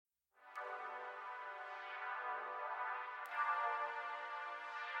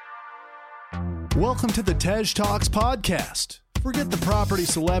Welcome to the Tej Talks podcast. Forget the property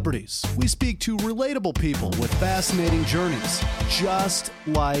celebrities. We speak to relatable people with fascinating journeys, just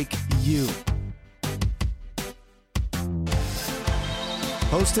like you.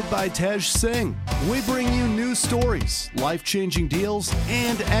 Hosted by Tej Singh, we bring you news stories, life-changing deals,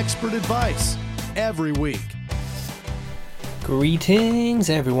 and expert advice every week. Greetings,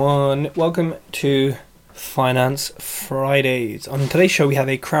 everyone. Welcome to Finance Fridays. On today's show, we have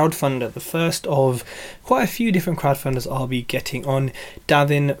a crowdfunder, the first of quite a few different crowdfunders I'll be getting on,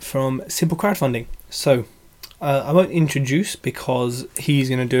 Davin from Simple Crowdfunding. So, I won't introduce because he's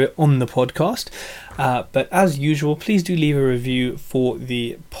going to do it on the podcast. But as usual, please do leave a review for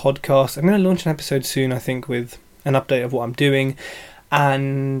the podcast. I'm going to launch an episode soon, I think, with an update of what I'm doing.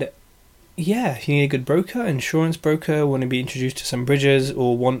 And yeah, if you need a good broker, insurance broker, want to be introduced to some bridges,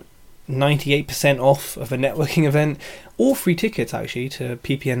 or want 98% off of a networking event, or free tickets actually to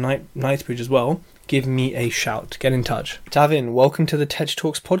PPN Knightsbridge as well, give me a shout. Get in touch. Davin, welcome to the Tej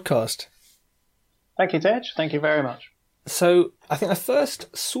Talks podcast. Thank you, Tej. Thank you very much. So I think I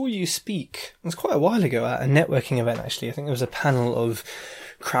first saw you speak, it was quite a while ago, at a networking event actually. I think there was a panel of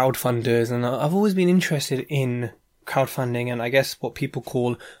crowdfunders, and I've always been interested in crowdfunding and I guess what people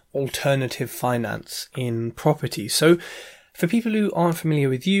call alternative finance in property. So for people who aren't familiar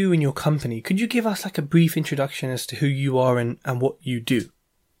with you and your company, could you give us like a brief introduction as to who you are and what you do?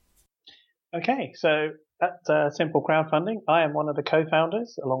 Okay, so at Simple Crowdfunding, I am one of the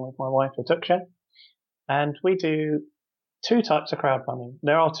co-founders along with my wife, Atuksha, and we do two types of crowdfunding.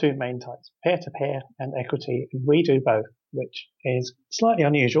 There are two main types, peer-to-peer and equity, and we do both, which is slightly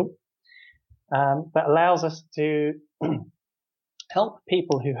unusual. That allows us to help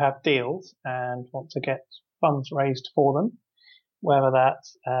people who have deals and want to get funds raised for them, whether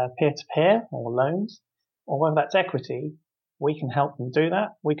that's peer-to-peer or loans, or whether that's equity. We can help them do that.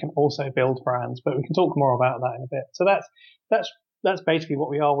 We can also build brands, but we can talk more about that in a bit. So that's basically what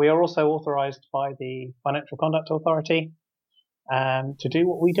we are. We are also authorized by the Financial Conduct Authority to do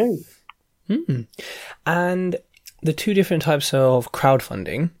what we do. And the two different types of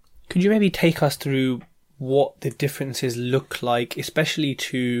crowdfunding, could you maybe take us through what the differences look like, especially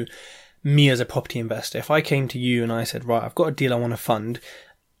to me as a property investor? If I came to you and I said, right, I've got a deal I want to fund,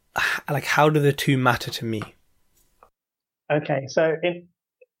 like how do the two matter to me? Okay, so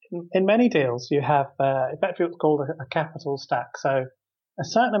in many deals, you have effectively what's called a capital stack. So a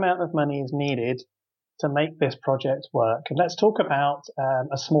certain amount of money is needed to make this project work. And let's talk about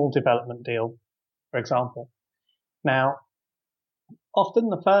a small development deal, for example. Now, often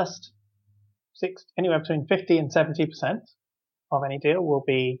the first anywhere between 50 and 70% of any deal will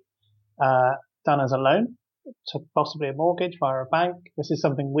be done as a loan to possibly a mortgage via a bank. This is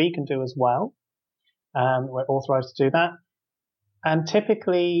something we can do as well. We're authorized to do that. And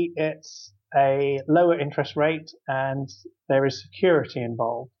typically it's a lower interest rate and there is security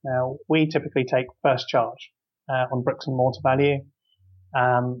involved. Now, we typically take first charge on bricks and mortar value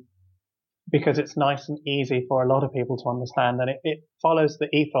because it's nice and easy for a lot of people to understand, and it follows the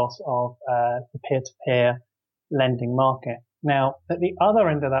ethos of the peer-to-peer lending market. Now, at the other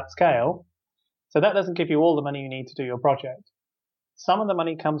end of that scale, so that doesn't give you all the money you need to do your project. Some of the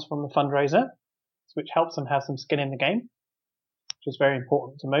money comes from the fundraiser, which helps them have some skin in the game, which is very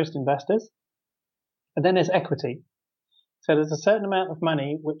important to most investors. And then there's equity. So there's a certain amount of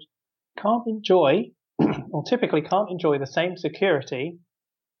money which can't enjoy, or typically can't enjoy the same security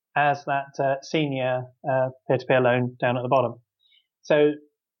as that senior peer-to-peer loan down at the bottom. So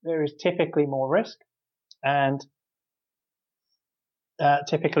there is typically more risk and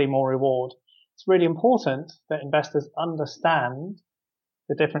typically more reward. It's really important that investors understand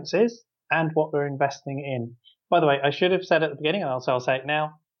the differences and what they're investing in. By the way, I should have said at the beginning, and I'll say it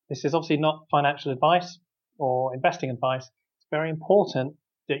now, this is obviously not financial advice or investing advice. It's very important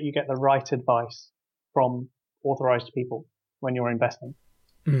that you get the right advice from authorized people when you're investing.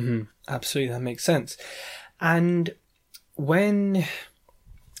 Mm-hmm. Absolutely, that makes sense. And when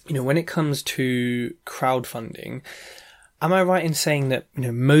it comes to crowdfunding, am I right in saying that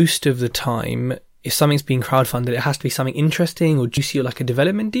most of the time, if something's being crowdfunded, it has to be something interesting or juicy or like a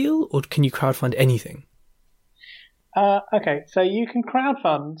development deal, or can you crowdfund anything? Okay, so you can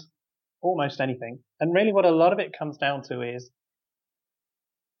crowdfund almost anything, and really what a lot of it comes down to is,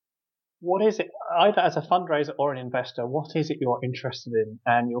 what is it, either as a fundraiser or an investor, what is it you're interested in?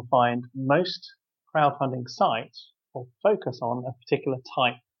 And you'll find most crowdfunding sites will focus on a particular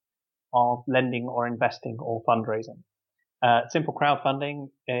type of lending or investing or fundraising. Simple Crowdfunding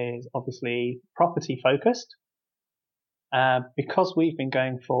is obviously property focused. Because we've been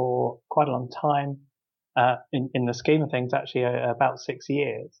going for quite a long time, in the scheme of things, actually about 6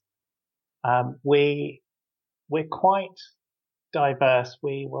 years, We're quite diverse.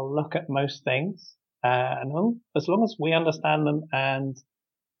 We will look at most things, and as long as we understand them and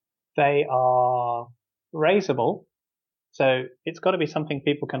they are raisable, so it's got to be something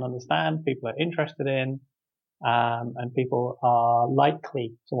people can understand, people are interested in, and people are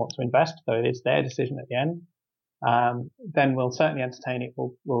likely to want to invest, though it is their decision at the end. Then we'll certainly entertain it.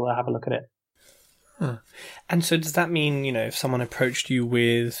 We'll have a look at it. Huh. And so does that mean, if someone approached you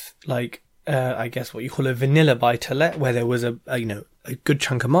with I guess what you call a vanilla buy-to-let, where there was a good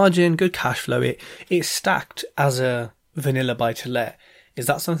chunk of margin, good cash flow, it's stacked as a vanilla buy-to-let. Is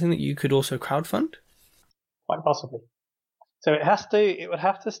that something that you could also crowdfund? Quite possibly. So it would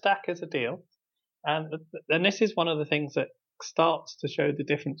have to stack as a deal. And this is one of the things that starts to show the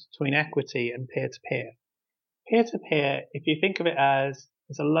difference between equity and peer-to-peer. Peer-to-peer, if you think of it as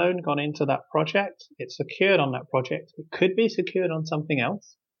a loan gone into that project, it's secured on that project. It could be secured on something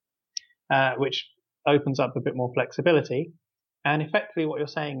else, which opens up a bit more flexibility. And effectively what you're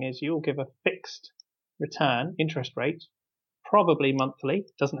saying is you'll give a fixed return, interest rate, probably monthly,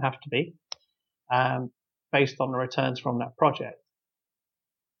 doesn't have to be, based on the returns from that project.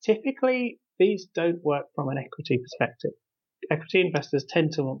 Typically, these don't work from an equity perspective. Equity investors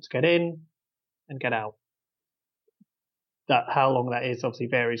tend to want to get in and get out. How long that is obviously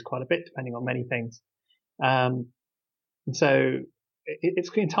varies quite a bit depending on many things. And so it's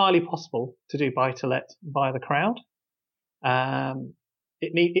entirely possible to do buy-to-let via the crowd.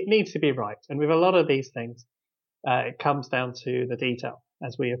 It needs to be right. And with a lot of these things, it comes down to the detail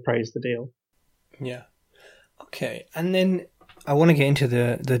as we appraise the deal. Yeah. Okay. And then I want to get into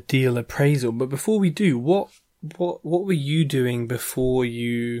the deal appraisal, but before we do, what were you doing before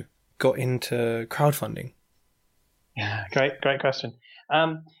you got into crowdfunding? Yeah, great question.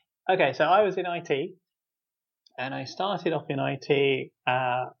 Okay, so I was in IT, and I started off in IT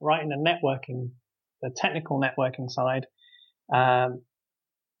right in the technical networking side.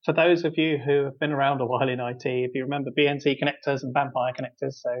 For those of you who have been around a while in IT, if you remember BNC connectors and Vampire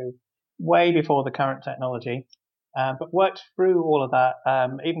connectors, so way before the current technology, but worked through all of that,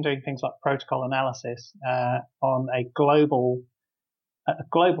 even doing things like protocol analysis on a global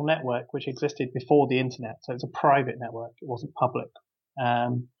network which existed before the internet. So it's a private network; it wasn't public.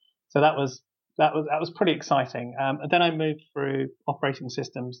 So that was pretty exciting. And then I moved through operating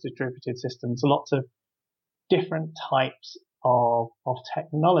systems, distributed systems, lots of different types of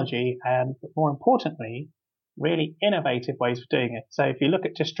technology, and more importantly, really innovative ways of doing it. So if you look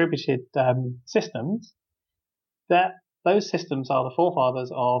at distributed systems, those systems are the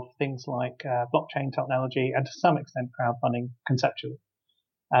forefathers of things like blockchain technology and to some extent crowdfunding conceptually.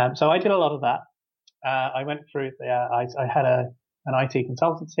 So I did a lot of that. I went through I had an IT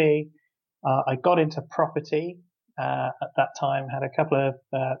consultancy. I got into property at that time, had a couple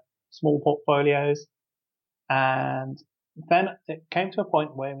of small portfolios, and then it came to a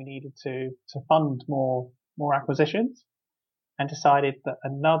point where we needed to fund more acquisitions, and decided that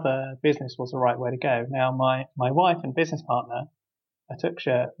another business was the right way to go. Now, my wife and business partner,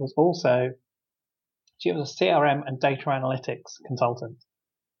 Atuksha, she was a CRM and data analytics consultant.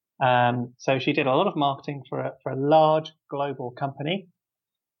 So she did a lot of marketing for a large global company,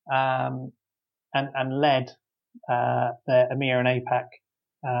 and led their EMEA and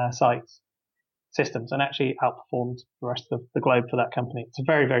APAC sites systems, and actually outperformed the rest of the globe for that company. It's a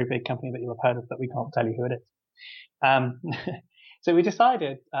very, very big company that you'll have heard of, but we can't tell you who it is. So we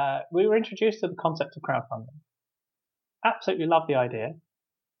decided, we were introduced to the concept of crowdfunding. Absolutely loved the idea.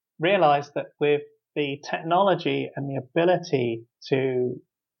 Realized that with the technology and the ability to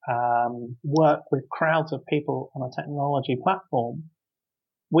work with crowds of people on a technology platform,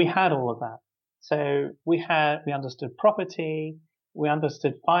 we had all of that. So we understood property, we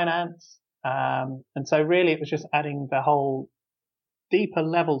understood finance, and so really it was just adding the whole deeper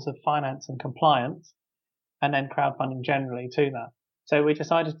levels of finance and compliance, and then crowdfunding generally to that. So we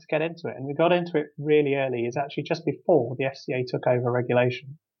decided to get into it, and we got into it really early. It's actually just before the FCA took over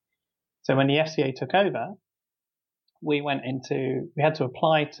regulation. So when the FCA took over, we had to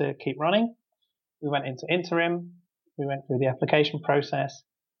apply to keep running. We went into interim. We went through the application process,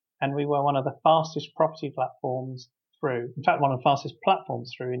 and we were one of the fastest property platforms through. In fact, one of the fastest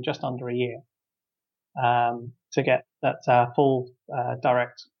platforms through in just under a year, to get that full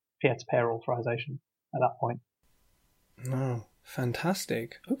direct peer-to-peer authorization at that point. Oh,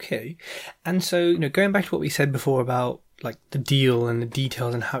 fantastic. Okay. And so, going back to what we said before about like the deal and the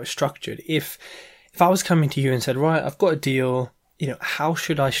details and how it's structured, if I was coming to you and said, right, I've got a deal, how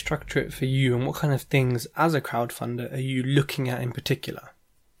should I structure it for you, and what kind of things as a crowdfunder are you looking at in particular?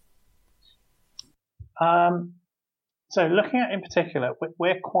 So looking at in particular,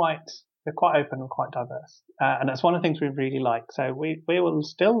 we're quite we're quite open and quite diverse, and that's one of the things we really like. So we will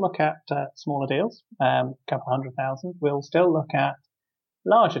still look at smaller deals, a couple 100,000. We'll still look at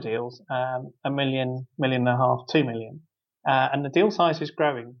larger deals, $1 million, $1.5 million, $2 million, and the deal size is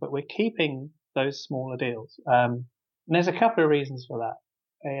growing, but we're keeping those smaller deals. And there's a couple of reasons for that.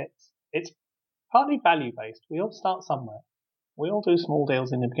 It's partly value based. We all start somewhere. We all do small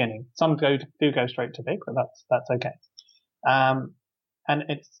deals in the beginning. Some do go straight to big, but that's okay. And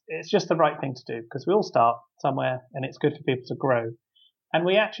it's just the right thing to do because we all start somewhere, and it's good for people to grow. And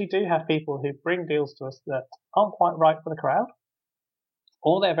we actually do have people who bring deals to us that aren't quite right for the crowd,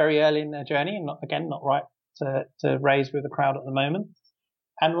 or they're very early in their journey and not right to raise with the crowd at the moment.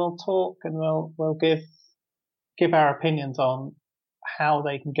 And we'll talk and we'll give our opinions on how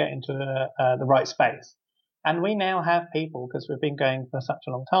they can get into the right space. And we now have people, because we've been going for such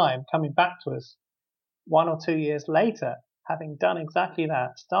a long time, coming back to us 1 or 2 years later, having done exactly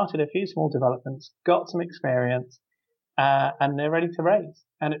that, started a few small developments, got some experience, and they're ready to raise.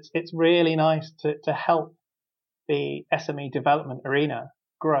 And it's really nice to help the SME development arena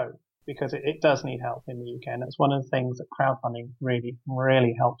grow, because it does need help in the UK. And that's one of the things that crowdfunding really,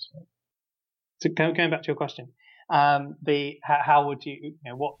 really helps with. So going back to your question, how would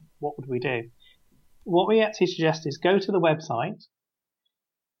what would we do? What we actually suggest is go to the website.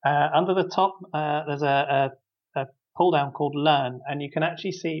 Under the top, there's a pull down called Learn, and you can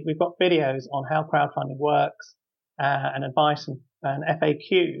actually see we've got videos on how crowdfunding works, and advice and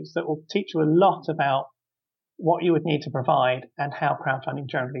FAQs that will teach you a lot about what you would need to provide and how crowdfunding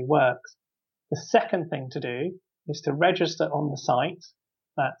generally works. The second thing to do is to register on the site.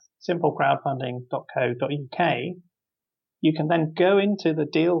 That's simplecrowdfunding.co.uk. You can then go into the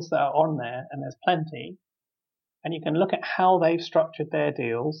deals that are on there, and there's plenty, and you can look at how they've structured their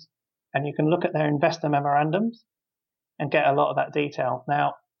deals, and you can look at their investor memorandums and get a lot of that detail.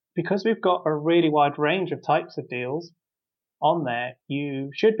 Now, because we've got a really wide range of types of deals on there,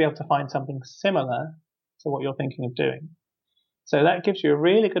 you should be able to find something similar to what you're thinking of doing. So that gives you a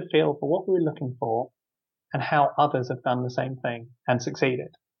really good feel for what we're looking for and how others have done the same thing and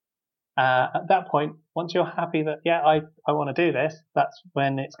succeeded. At that point, once you're happy that, I want to do this, that's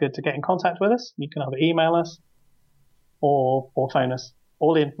when it's good to get in contact with us. You can either email us or phone us.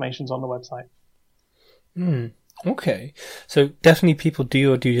 All the information's on the website. Okay. So definitely people do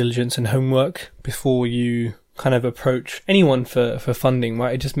your due diligence and homework before you kind of approach anyone for funding,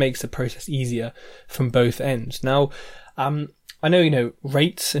 right? It just makes the process easier from both ends. Now, I know,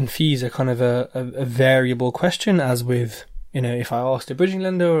 rates and fees are kind of a variable question, as with, if I asked a bridging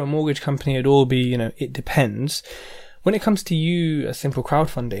lender or a mortgage company, it'd all be, it depends. When it comes to you, a simple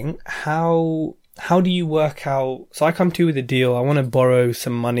crowdfunding, how do you work out? So I come to you with a deal. I want to borrow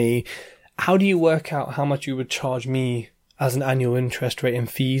some money. How do you work out how much you would charge me as an annual interest rate and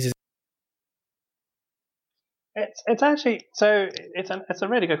fees? It's actually, so it's a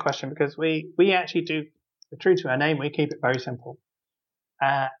really good question, because we actually do, true to our name, we keep it very simple.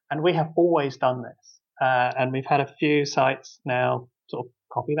 And we have always done this. And we've had a few sites now sort of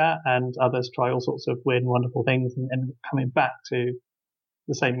copy that, and others try all sorts of weird and wonderful things and coming back to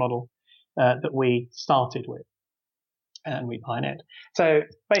the same model that we started with and we pioneered. So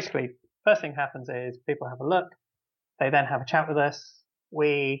basically, first thing happens is people have a look. They then have a chat with us.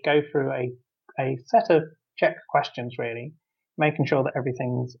 We go through a set of check questions, really, making sure that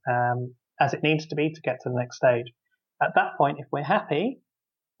everything's as it needs to be to get to the next stage. At that point, if we're happy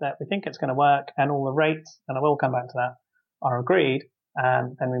that we think it's going to work and all the rates, and I will come back to that, are agreed,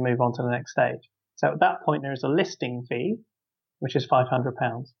 then we move on to the next stage. So at that point, there is a listing fee, which is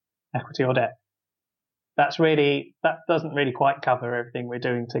 £500, equity or debt. That doesn't really quite cover everything we're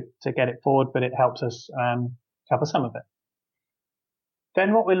doing to get it forward, but it helps us cover some of it.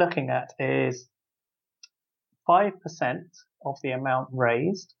 Then what we're looking at is 5% of the amount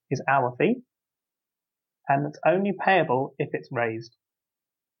raised is our fee, and it's only payable if it's raised.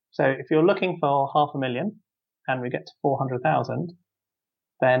 So if you're looking for $500,000 and we get to 400,000,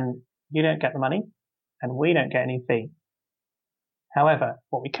 then you don't get the money and we don't get any fee. However,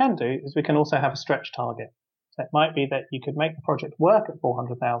 what we can do is we can also have a stretch target. So it might be that you could make the project work at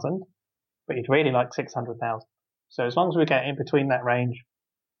 400,000, but you'd really like 600,000. So as long as we get in between that range,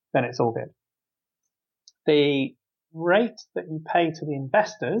 then it's all good. The rate that you pay to the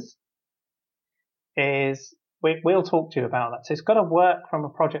investors is, we'll talk to you about that. So it's got to work from a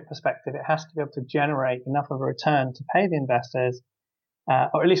project perspective. It has to be able to generate enough of a return to pay the investors,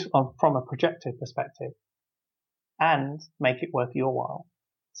 or at least from a projected perspective, and make it worth your while.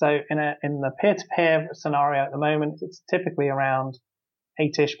 So in the peer-to-peer scenario at the moment, it's typically around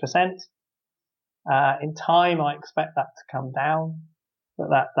 8-ish%. In time, I expect that to come down.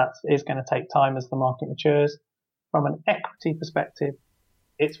 That is going to take time as the market matures. From an equity perspective,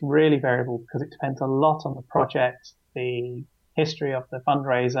 it's really variable because it depends a lot on the project, the history of the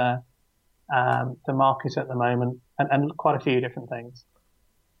fundraiser, the market at the moment, and quite a few different things.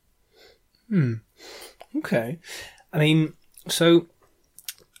 Okay. I mean, so,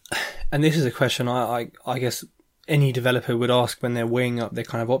 and this is a question I guess any developer would ask when they're weighing up their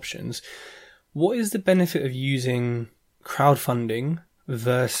kind of options. What is the benefit of using crowdfunding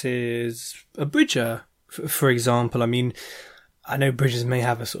versus a bridger, for example? I mean, I know bridges may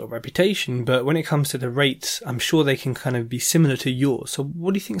have a sort of reputation, but when it comes to the rates, I'm sure they can kind of be similar to yours. So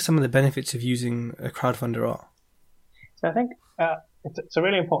what do you think some of the benefits of using a crowdfunder are? So I think it's a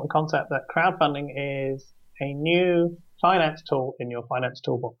really important concept that crowdfunding is a new finance tool in your finance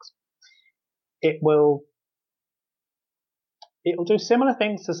toolbox. It will do similar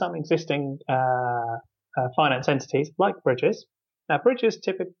things to some existing finance entities like bridges. Now, bridges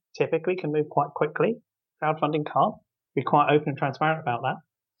typically can move quite quickly. Crowdfunding can't. Be quite open and transparent about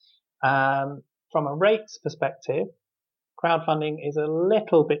that. From a rates perspective, crowdfunding is a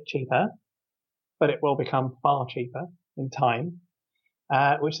little bit cheaper, but it will become far cheaper in time,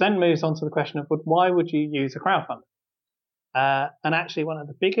 which then moves on to the question of why would you use a crowdfunder? And actually, one of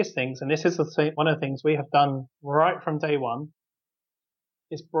the biggest things, and this is one of the things we have done right from day one,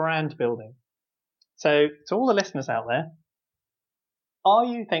 is brand building. So to all the listeners out there, are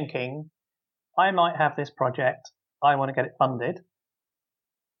you thinking, I might have this project, I want to get it funded,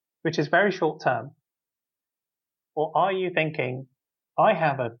 which is very short term? Or are you thinking, I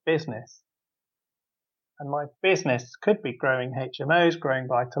have a business and my business could be growing HMOs, growing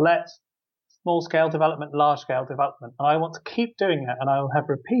buy-to-lets, small scale development, large scale development, and I want to keep doing that and I will have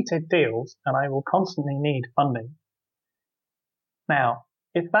repeated deals and I will constantly need funding. Now,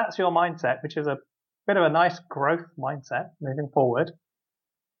 if that's your mindset, which is a bit of a nice growth mindset moving forward,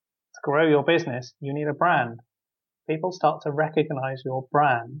 to grow your business, you need a brand. People start to recognize your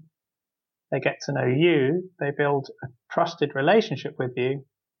brand. They get to know you. They build a trusted relationship with you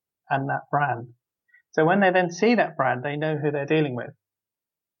and that brand. So when they then see that brand, they know who they're dealing with.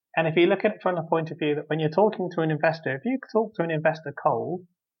 And if you look at it from the point of view that when you're talking to an investor, if you talk to an investor cold,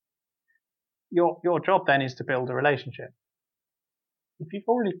 your job then is to build a relationship. If you've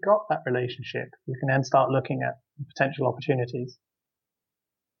already got that relationship, you can then start looking at potential opportunities.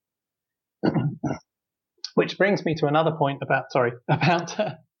 Which brings me to another point about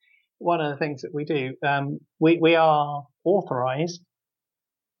one of the things that we do. We are authorized,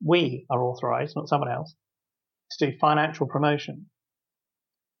 not someone else, to do financial promotion.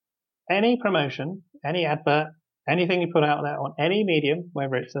 Any promotion, any advert, anything you put out there on any medium,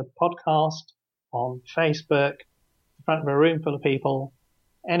 whether it's a podcast, on Facebook, in front of a room full of people,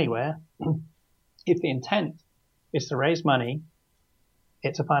 anywhere, if the intent is to raise money,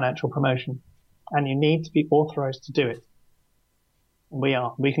 it's a financial promotion. And you need to be authorized to do it. And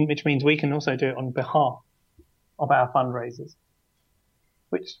which means we can also do it on behalf of our fundraisers,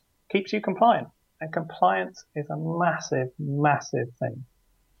 which keeps you compliant. And compliance is a massive, massive thing.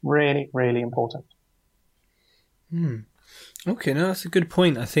 Really, really important. Okay, no, that's a good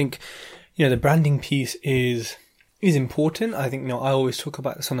point. I think, the branding piece is important. I think, I always talk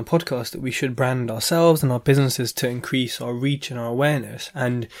about this on the podcast that we should brand ourselves and our businesses to increase our reach and our awareness.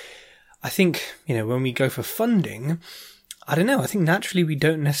 And I think, when we go for funding, I don't know, I think naturally we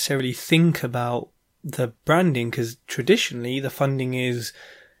don't necessarily think about the branding because traditionally the funding is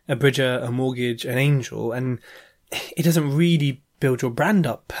a bridger, a mortgage, an angel, and it doesn't really build your brand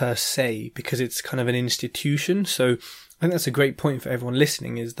up per se because it's kind of an institution. So I think that's a great point for everyone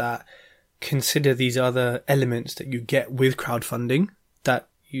listening is that consider these other elements that you get with crowdfunding that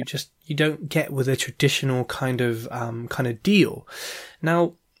you don't get with a traditional kind of deal.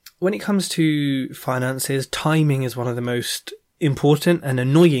 Now, when it comes to finances, timing is one of the most important and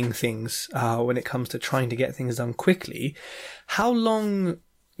annoying things when it comes to trying to get things done quickly. How long,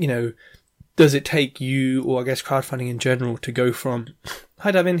 does it take you, or I guess crowdfunding in general, to go from,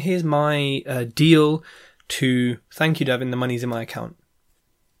 hi Davin, here's my deal, to thank you Davin, the money's in my account?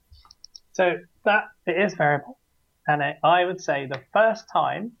 So that it is variable. And I would say the first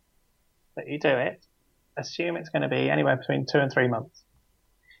time that you do it, assume it's going to be anywhere between 2 and 3 months.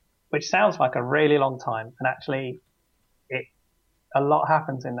 Which sounds like a really long time, and actually a lot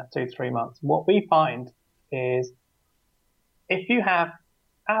happens in that 2 to 3 months. What we find is if you have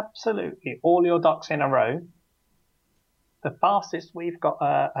absolutely all your ducks in a row, the fastest we've got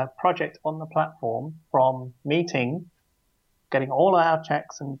a project on the platform from meeting, getting all our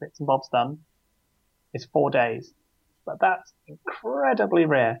checks and bits and bobs done, is 4 days. But that's incredibly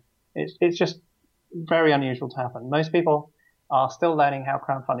rare. It's just very unusual to happen. Most people are still learning how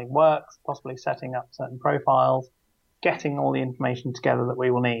crowdfunding works, possibly setting up certain profiles, getting all the information together that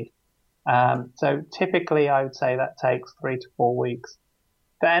we will need. So typically I would say that takes 3 to 4 weeks.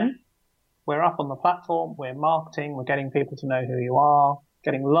 Then we're up on the platform, we're marketing, we're getting people to know who you are,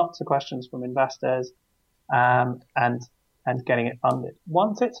 getting lots of questions from investors, and getting it funded.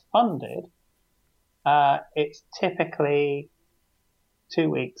 Once it's funded, it's typically 2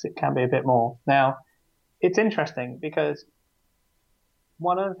 weeks. It can be a bit more. Now, it's interesting because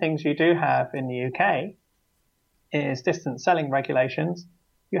one of the things you do have in the UK is distance selling regulations.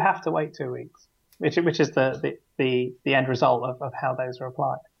 You have to wait 2 weeks, which is the end result of how those are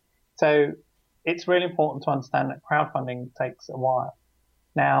applied. So it's really important to understand that crowdfunding takes a while.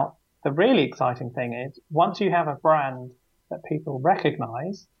 Now, the really exciting thing is once you have a brand that people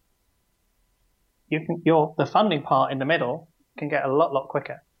recognize, the funding part in the middle can get a lot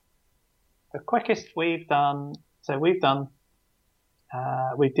quicker. The quickest we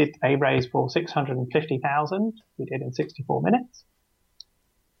did a raise for 650,000. We did in 64 minutes.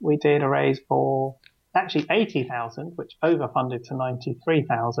 We did a raise for actually 80,000, which overfunded to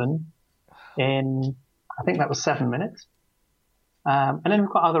 93,000 in, I think that was 7 minutes. And then we've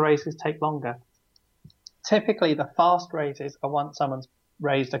got other raises take longer. Typically, the fast raises are once someone's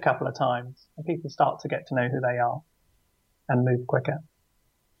raised a couple of times and people start to get to know who they are and move quicker.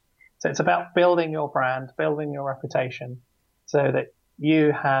 So it's about building your brand, building your reputation so that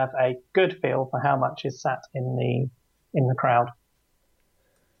you have a good feel for how much is sat in the crowd.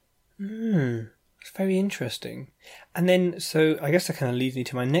 It's very interesting. And then, so I guess that kind of leads me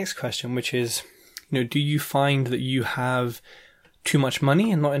to my next question, which is, do you find that you have too much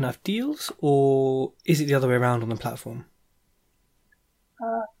money and not enough deals, or is it the other way around on the platform?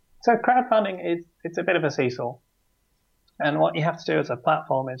 So crowdfunding it's a bit of a seesaw. And what you have to do as a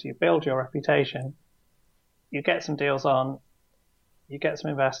platform is you build your reputation, you get some deals on, you get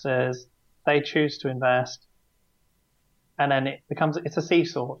some investors, they choose to invest, and then it's a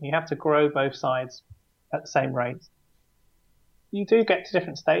seesaw. You have to grow both sides at the same rate. You do get to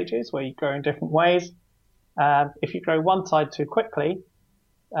different stages where you grow in different ways. If you grow one side too quickly,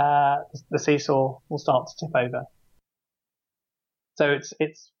 the seesaw will start to tip over. So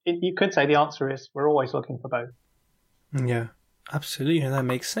you could say the answer is we're always looking for both. Yeah, absolutely. That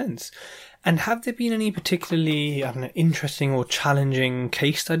makes sense. And have there been any particularly, interesting or challenging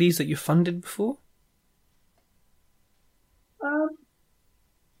case studies that you funded before?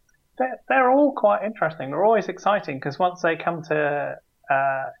 They're all quite interesting. They're always exciting because once they come to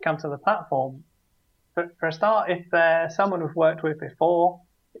the platform, for a start, if they're someone we've worked with before,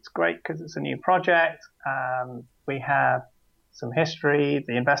 it's great because it's a new project. We have some history.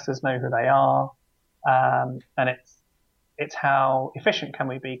 The investors know who they are, and it's how efficient can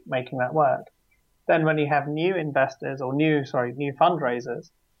we be making that work. Then when you have new investors or new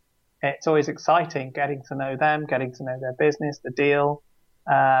fundraisers, it's always exciting getting to know them, getting to know their business, the deal,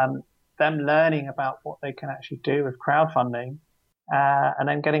 them learning about what they can actually do with crowdfunding, and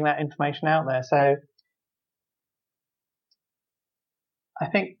then getting that information out there. So I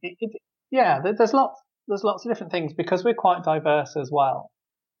think there's lots of different things because we're quite diverse as well.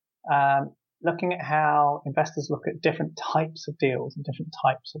 Looking at how investors look at different types of deals and different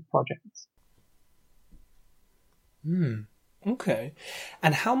types of projects. Okay.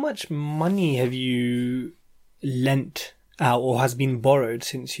 And how much money have you lent out or has been borrowed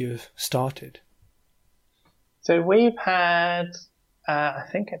since you've started? So we've had, I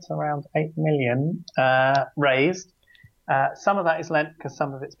think it's around 8 million raised. Some of that is lent because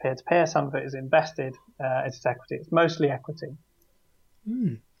some of it's peer-to-peer, some of it is invested as equity. It's mostly equity.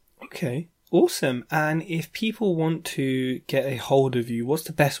 Okay, awesome. And if people want to get a hold of you, what's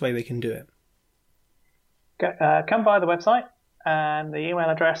the best way they can do it? Come via the website and the email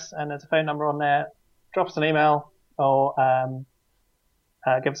address, and there's a phone number on there. Drop us an email or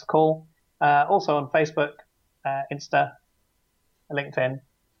give us a call. Also on Facebook, Insta, LinkedIn,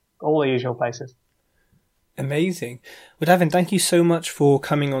 all the usual places. Amazing. Well, Davin, thank you so much for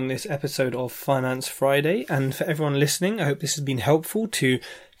coming on this episode of Finance Friday. And for everyone listening, I hope this has been helpful to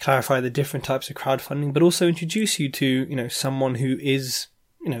clarify the different types of crowdfunding, but also introduce you to, someone who is,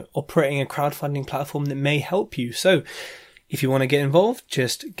 operating a crowdfunding platform that may help you. So if you want to get involved,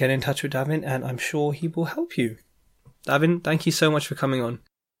 just get in touch with Davin and I'm sure he will help you. Davin, thank you so much for coming on.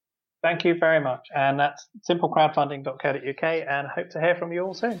 Thank you very much. And that's simplecrowdfunding.co.uk, and hope to hear from you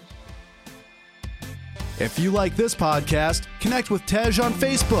all soon. If you like this podcast, connect with Tej on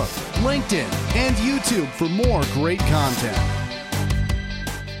Facebook, LinkedIn, and YouTube for more great content.